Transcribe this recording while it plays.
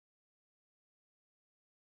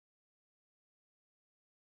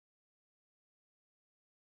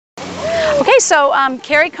Okay, so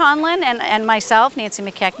Carrie Conlon and myself, Nancy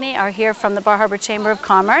McKechnie, are here from the Bar Harbor Chamber of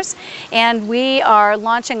Commerce, and we are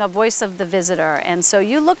launching a Voice of the Visitor. And so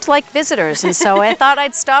you looked like visitors, and so I thought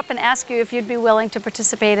I'd stop and ask you if you'd be willing to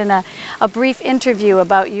participate in a brief interview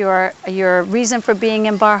about your reason for being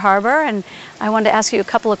in Bar Harbor, and I wanted to ask you a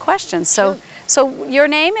couple of questions. So, Sure. So your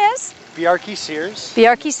name is? Bjarke Sears.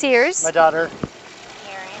 Bjarke Sears. My daughter.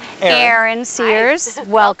 Aaron Sears, Hi.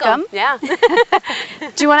 welcome. Yeah. Do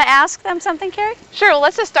you want to ask them something, Carrie? Sure, well,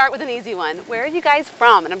 let's just start with an easy one. Where are you guys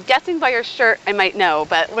from? And I'm guessing by your shirt I might know,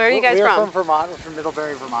 but where are you guys We're from? from Vermont. We're from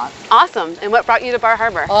Middlebury, Vermont. Awesome. And what brought you to Bar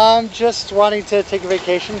Harbor? Just wanting to take a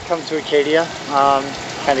vacation, come to Acadia,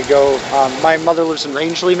 kind of go. My mother lives in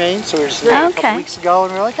Rangeley, Maine, so we were just there a couple weeks ago,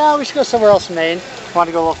 and we were like, oh, we should go somewhere else in Maine. We want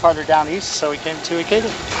to go a little farther down east, so we came to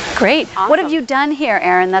Acadia. Great. Awesome. What have you done here,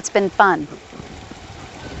 Aaron, that's been fun?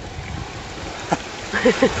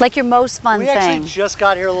 Like your most fun thing? We actually just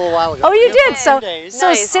got here a little while ago. Oh, you did? So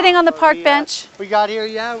Nice. sitting on the park bench? We got here,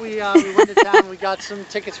 yeah, we went to town. We got some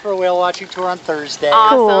tickets for a whale watching tour on Thursday.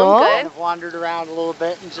 Awesome, Cool. good. Kind of wandered around a little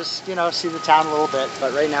bit and just, you know, see the town a little bit.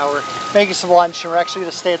 But right now we're making some lunch, and we're actually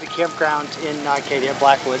going to stay at the campground in Acadia,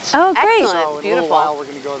 Blackwoods. Oh, great. Excellent. So in a Beautiful. little while we're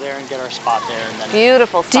going to go there and get our spot there. And then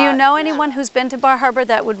Beautiful spot. Do you know anyone who's been to Bar Harbor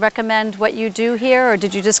that would recommend what you do here, or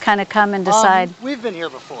did you just kind of come and decide? We've been here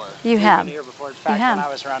before. You have? We've been here before. In fact, when I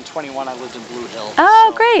was around 21, I lived in Blue Hill. Oh,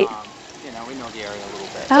 so, great. You know, we know the area a little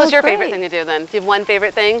bit. Oh, What's your great. favorite thing to do then? Do you have one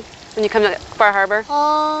favorite thing when you come to Bar Harbor?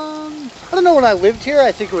 I don't know, when I lived here,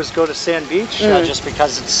 I think it was go to Sand Beach, just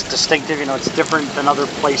because it's distinctive, you know, it's different than other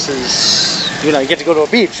places. You know, you get to go to a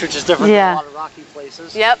beach, which is different than a lot of rocky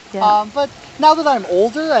places. Yep. Yeah. But now that I'm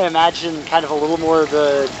older, I imagine kind of a little more of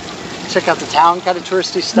the check out the town kind of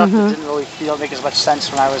touristy stuff that didn't really make as much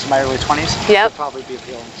sense when I was in my early 20s. Yep. Would probably be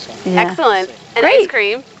appealing. So. Yeah. Excellent. And Great. ice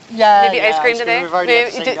cream. Yeah, Maybe ice cream today? We've already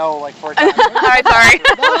had to say no like 4 times. All right, sorry.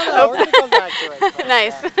 No, we're gonna go back to it. But,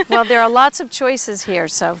 Nice. Well, there are lots of choices here,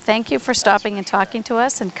 so thank you for stopping and talking to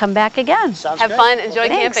us, and come back again. Sounds Have great. fun. Enjoy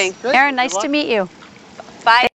Thanks. camping. Great. Aaron, Good nice luck. to meet you. Bye.